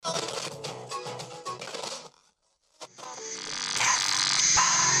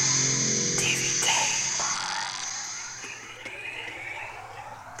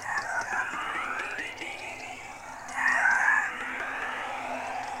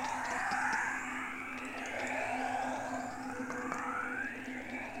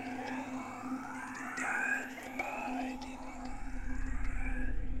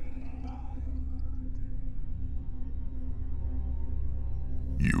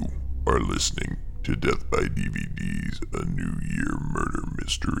are listening to Death by DVD's A New Year Murder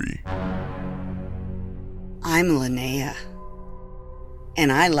Mystery. I'm Linnea,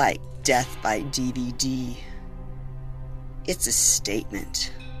 and I like Death by DVD. It's a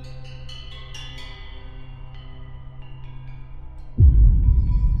statement.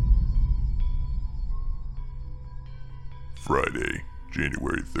 Friday,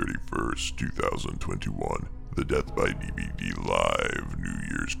 January 31st, 2021. The Death by DVD Live New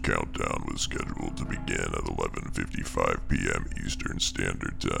Year's Countdown was scheduled to begin at 11:55 p.m. Eastern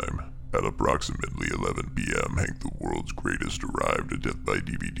Standard Time. At approximately 11 p.m., Hank the World's Greatest arrived at Death by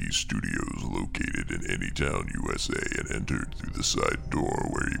DVD Studios located in Anytown, USA, and entered through the side door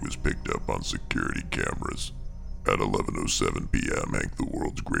where he was picked up on security cameras. At 11:07 p.m., Hank the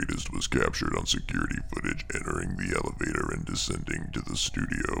World's Greatest was captured on security footage entering the elevator and descending to the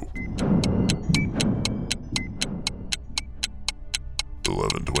studio.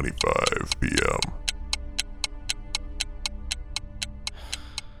 11:25 p.m.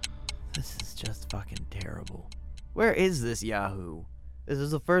 This is just fucking terrible. Where is this Yahoo? This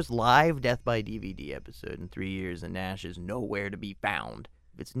is the first live Death by DVD episode in 3 years, and Nash is nowhere to be found.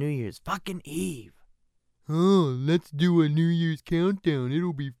 It's New Year's fucking Eve. Oh, let's do a New Year's countdown.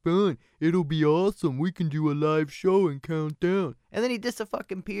 It'll be fun. It'll be awesome. We can do a live show and count down. And then he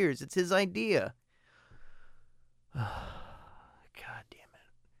dis-fucking peers. It's his idea. God damn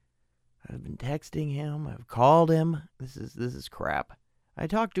it. I've been texting him. I've called him. This is crap. I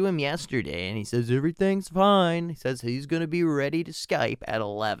talked to him yesterday, and he says everything's fine. He says he's going to be ready to Skype at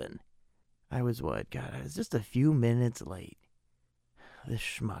 11. I was just a few minutes late. This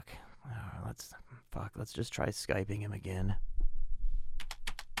schmuck. Let's just try Skyping him again.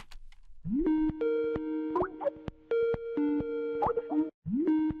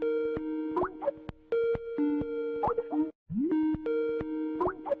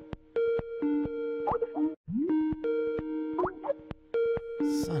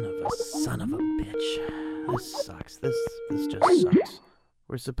 Son of a bitch. This sucks. This just sucks.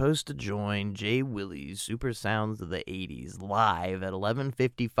 We're supposed to join Jay Willie's Super Sounds of the 80s live at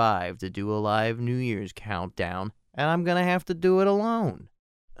 11:55 to do a live New Year's countdown, and I'm gonna have to do it alone.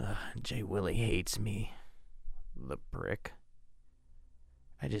 Jay Willie hates me. The prick.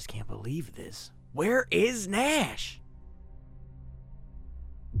 I just can't believe this. Where is Nash?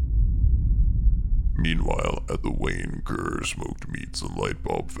 Meanwhile, at the Wayne Kerr Smoked Meats and Light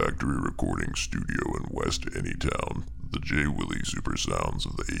Bulb Factory recording studio in West Anytown, the Jay Willie Super Sounds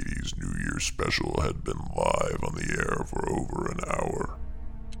of the 80s New Year's special had been live on the air for over an hour.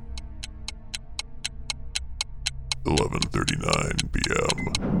 11:39 p.m.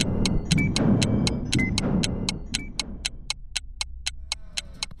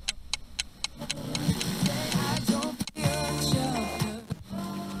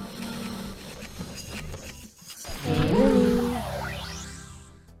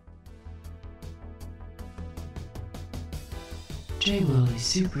 Jay Willie's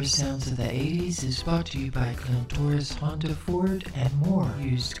Super Sounds of the 80s is brought to you by Clintoris Honda Ford and More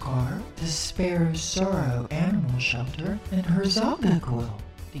Used Car, the Sparrow Sorrow Animal Shelter, and Herzog Coil,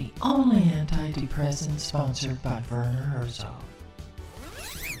 the only antidepressant sponsored by Werner Herzog.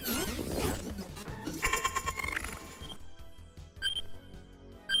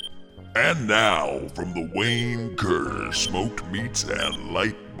 And now, from the Wayne Kerr Smoked Meats and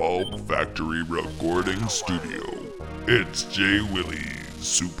Light Bulb Factory recording studio, it's Jay Willie's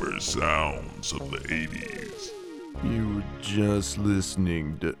Super Sounds of the 80s. You were just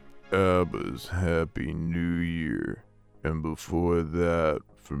listening to ABBA's Happy New Year. And before that,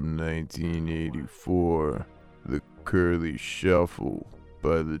 from 1984, the Curly Shuffle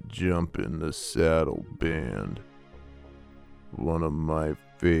by the Jump in the Saddle Band. One of my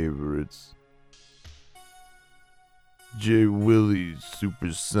favorites. Jay Willie's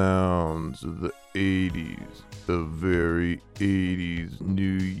Super Sounds of the 80s, a very 80s New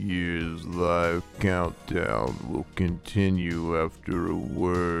Year's live countdown will continue after a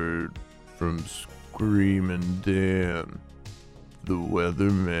word from Screamin' Dan, the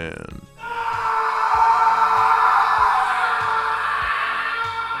Weatherman.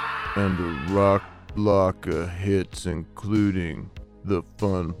 And a rock block of hits including The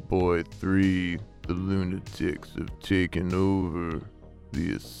Fun Boy 3, The Lunatics Have Taken Over,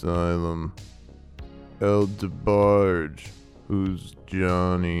 The Asylum, El DeBarge, Who's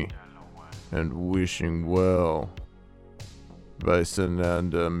Johnny, and Wishing Well by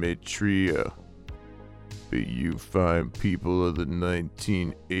Sananda Maitreya. But you fine people of the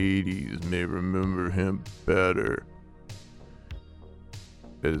 1980s may remember him better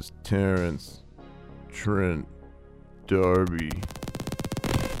as Terrence Trent D'Arby.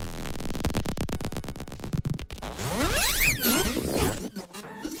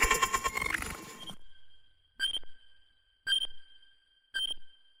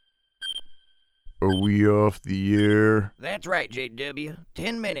 Are we off the air? That's right, JW.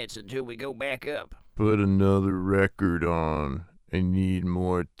 10 minutes until we go back up. Put another record on. I need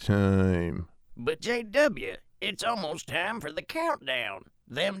more time. But JW, it's almost time for the countdown.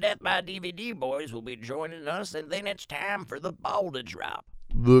 Them Death by DVD boys will be joining us, and then it's time for the ball to drop.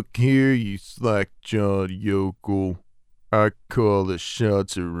 Look here, you slack-jawed yokel. I call the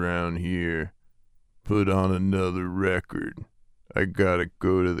shots around here. Put on another record. I gotta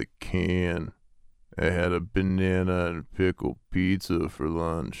go to the can. I had a banana and pickle pizza for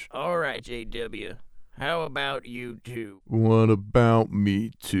lunch. All right, JW. How about you two? What about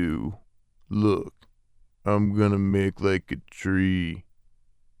me too? Look, I'm gonna make like a tree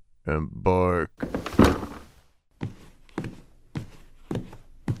and bark.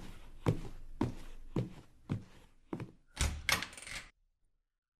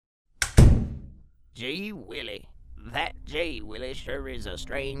 Gee Willie. That Gee Willie sure is a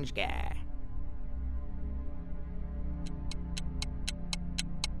strange guy.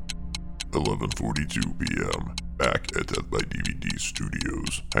 $11:42 p.m. Back at Death by DVD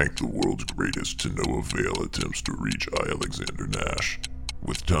Studios, Hank the World's Greatest to no avail attempts to reach I. Alexander Nash.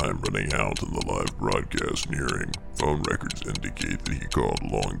 With time running out and the live broadcast nearing, phone records indicate that he called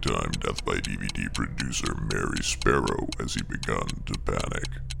longtime Death by DVD producer Mary Sparrow as he begun to panic.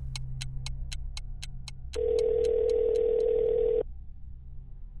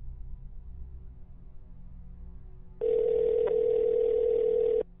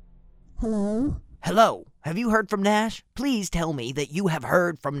 Hello? Hello, have you heard from Nash? Please tell me that you have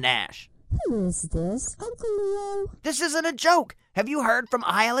heard from Nash. Who is this? Uncle Leo? This isn't a joke. Have you heard from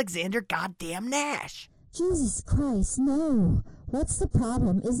I. Alexander goddamn Nash? Jesus Christ, no. What's the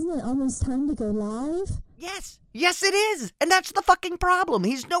problem? Isn't it almost time to go live? Yes, it is. And that's the fucking problem.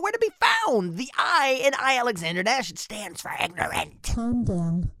 He's nowhere to be found. The I in I. Alexander Nash, it stands for ignorant. Calm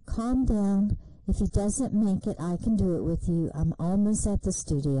down. Calm down. If he doesn't make it, I can do it with you. I'm almost at the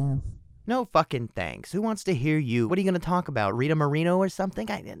studio. No fucking thanks. Who wants to hear you? What are you going to talk about? Rita Moreno or something?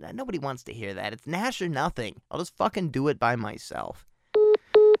 Nobody wants to hear that. It's Nash or nothing. I'll just fucking do it by myself.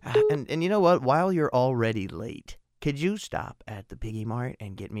 And you know what? While you're already late, could you stop at the Piggy Mart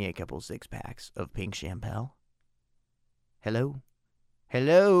and get me a couple 6-packs of Pink Champel? Hello?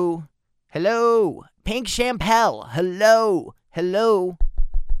 Hello? Hello? Pink Champel. Hello? Hello?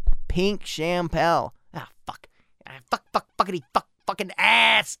 Pink Champel. Ah, fuck. Fuckity fuck. Fucking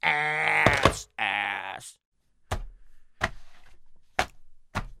ass.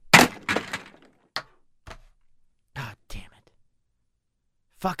 God damn it.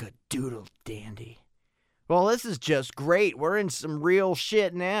 Fuck a doodle dandy. Well, this is just great. We're in some real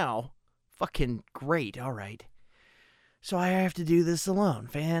shit now. Fucking great. All right. So I have to do this alone.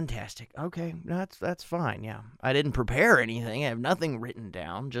 Fantastic. Okay, that's fine. Yeah, I didn't prepare anything. I have nothing written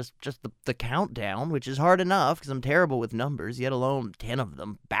down. Just the countdown, which is hard enough because I'm terrible with numbers. Yet alone 10 of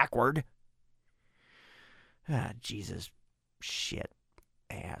them backward. Ah, Jesus, shit,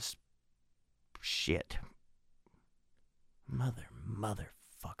 ass, shit, motherfucker.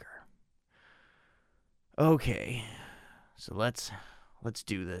 Okay, so let's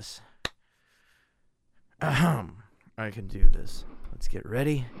do this. I can do this. Let's get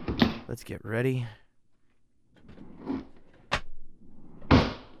ready.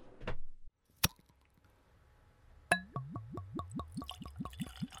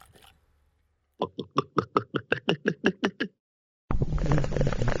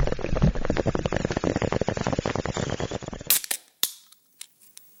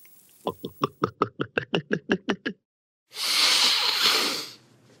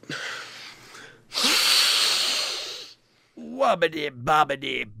 Wobbity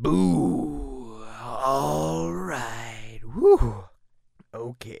bobbity boo. All right. Woo.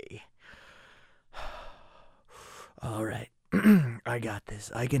 Okay. All right. I got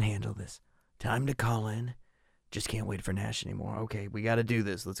this. I can handle this. Time to call in. Just can't wait for Nash anymore. Okay, we gotta do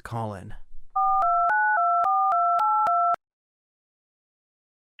this. Let's call in.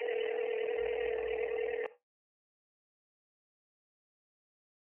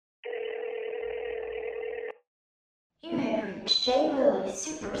 You have reached J. Willie's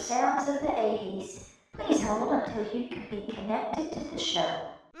Super Sounds of the 80s. Please hold until you can be connected to the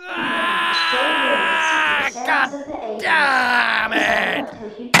show. You have reached J. Willie's Super Sounds of the 80s. Damn Please it! hold until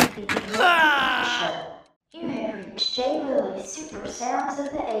you can be connected to the show. You have reached J. Willie's Super Sounds of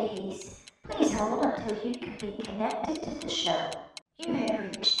the 80s. Please hold until you can be connected to the show. You have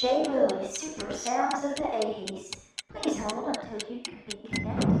reached J. Willie's Super Sounds of the 80s. Please hold until you can be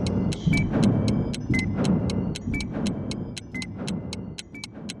connected to the show.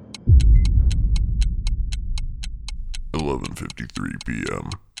 $11:53 p.m.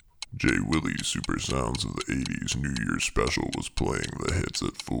 Jay Willie's Super Sounds of the 80s New Year's special was playing the hits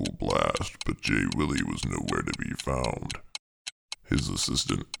at full blast, but Jay Willie was nowhere to be found. His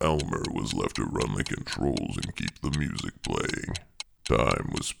assistant Elmer was left to run the controls and keep the music playing.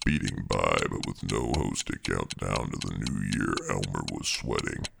 Time was speeding by, but with no host to count down to the new year, Elmer was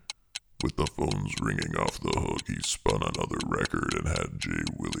sweating. With the phones ringing off the hook, he spun another record and had Jay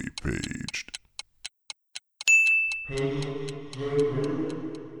Willie paged.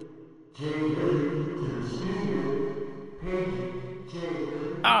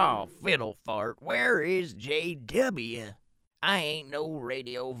 Oh, fiddle fart, where is J.W.? I ain't no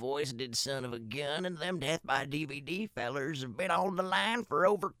radio-voiced son of a gun, and them Death by DVD fellers have been on the line for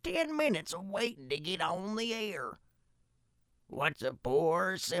over 10 minutes waiting to get on the air. What's a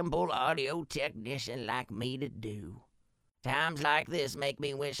poor, simple audio technician like me to do? Times like this make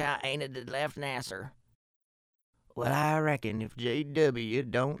me wish I ain't had left Nasser. Well, I reckon if J.W.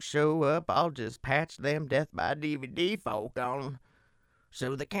 don't show up, I'll just patch them Death by DVD folk on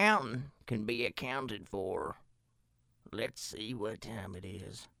so the counting can be accounted for. Let's see what time it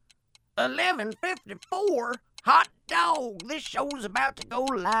is. 11:54? Hot dog! This show's about to go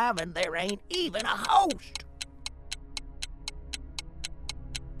live and there ain't even a host!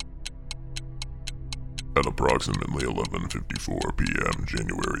 At approximately 11:54 p.m.,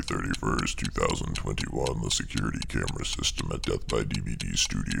 January 31st, 2021, the security camera system at Death by DVD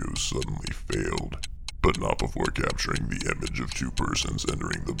Studios suddenly failed, but not before capturing the image of two persons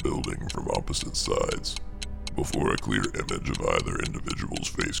entering the building from opposite sides. Before a clear image of either individual's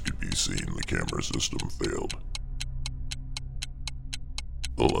face could be seen, the camera system failed.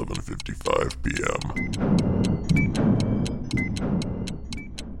 11:55 p.m.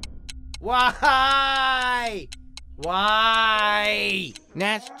 Why?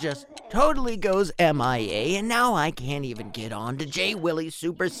 Nash just totally goes MIA, and now I can't even get on to Jay Willie's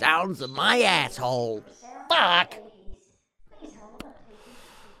Super Sounds of my asshole. Fuck!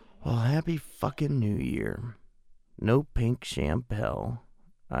 Well, happy fucking New Year. No Pink Champel.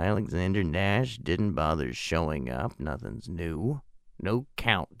 Alexander Nash didn't bother showing up. Nothing's new. No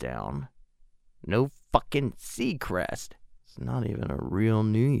countdown. No fucking Seacrest. It's not even a real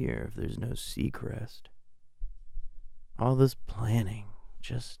New Year if there's no Seacrest. All this planning,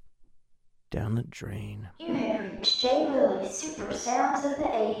 just down the drain. You have reached Jay Willie's Super Sounds of the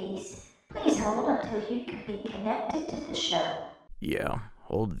 80s. Please hold until you can be connected to the show. Yeah,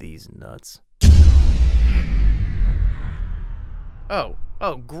 hold these nuts.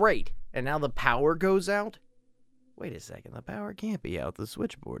 Oh, great. And now the power goes out? Wait a second, the power can't be out. The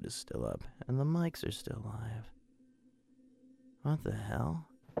switchboard is still up, and the mics are still live. What the hell?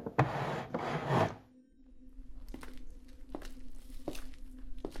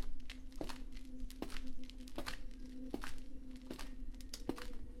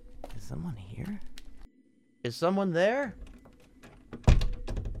 Is someone here? Is someone there?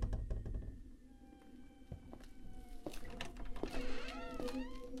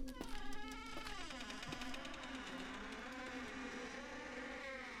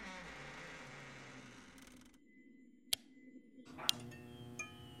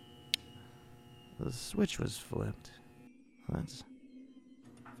 The switch was flipped. That's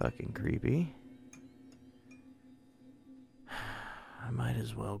fucking creepy. I might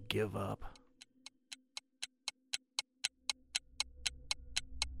as well give up.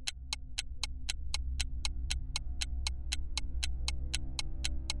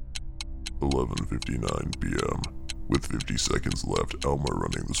 (11:59 p.m.) With 50 seconds left, Elmer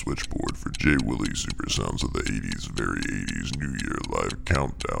running the switchboard for Jay Willie's Super Sounds of the 80s, very 80s New Year live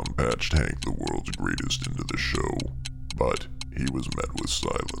countdown patched Hank the World's Greatest into the show, but he was met with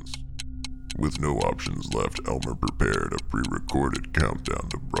silence. With no options left, Elmer prepared a pre-recorded countdown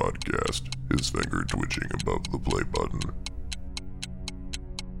to broadcast, his finger twitching above the play button.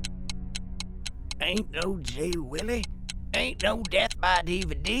 Ain't no Jay Willie. Ain't no Death by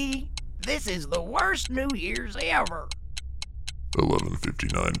DVD. This is the worst New Year's ever.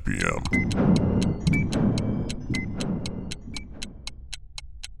 11:59 p.m.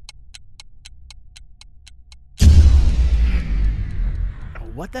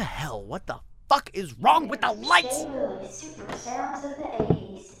 What the hell? What the fuck is wrong with the lights? Jay Willie's Super Sounds of the 80s.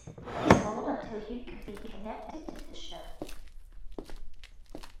 Please hold until you can be connected to the show.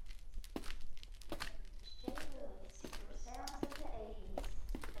 Jay Willie's Super Sounds of the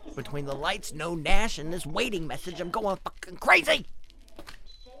 80s. Between the lights, no Nash, and this waiting message, I'm going fucking crazy!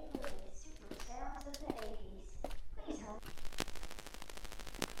 Jay Willie's Super Sounds of the 80s. Please hold.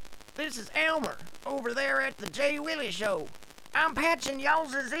 This is Elmer, over there at the Jay Willie Show. I'm patching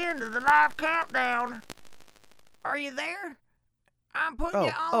y'all's into the live countdown. Are you there? I'm putting Oh,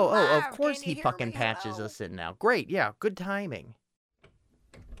 you on oh, live. of course Can you he hear fucking me? patches Hello? us in now. Great, yeah, good timing.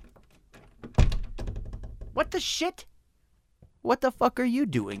 What the shit? What the fuck are you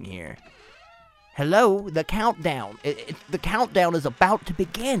doing here? Hello, the countdown. The countdown is about to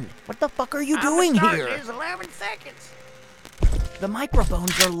begin. What the fuck are you doing here? There's 11 seconds. The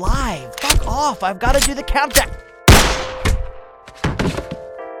microphones are live. Fuck off. I've got to do the countdown.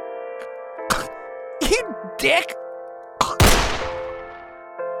 You dick.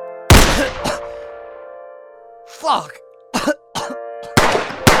 Fuck.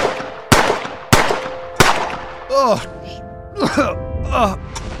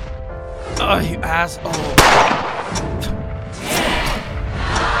 Oh, you asshole.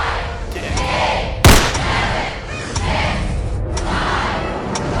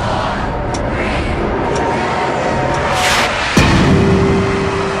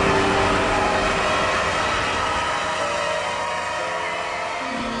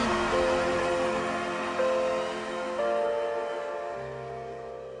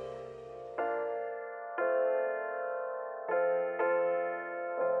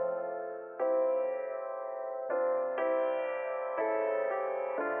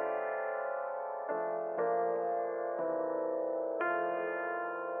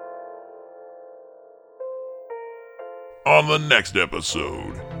 On the next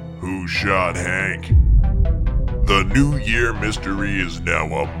episode, Who Shot Hank? The New Year mystery is now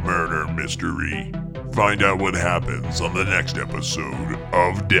a murder mystery. Find out what happens on the next episode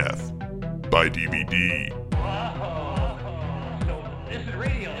of Death by DVD. So, this is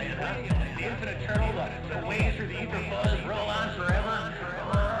Radioland, huh? The infinite turtle that the waves through the ether buzz roll on forever.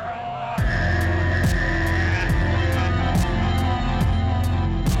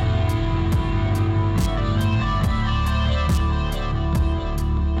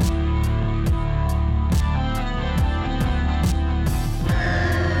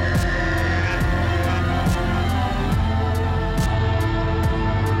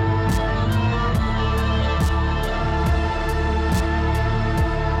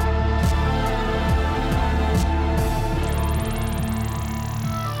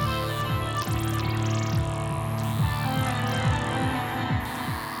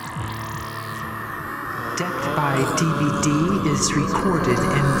 Death by DVD is recorded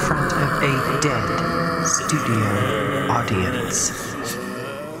in front of a dead studio audience.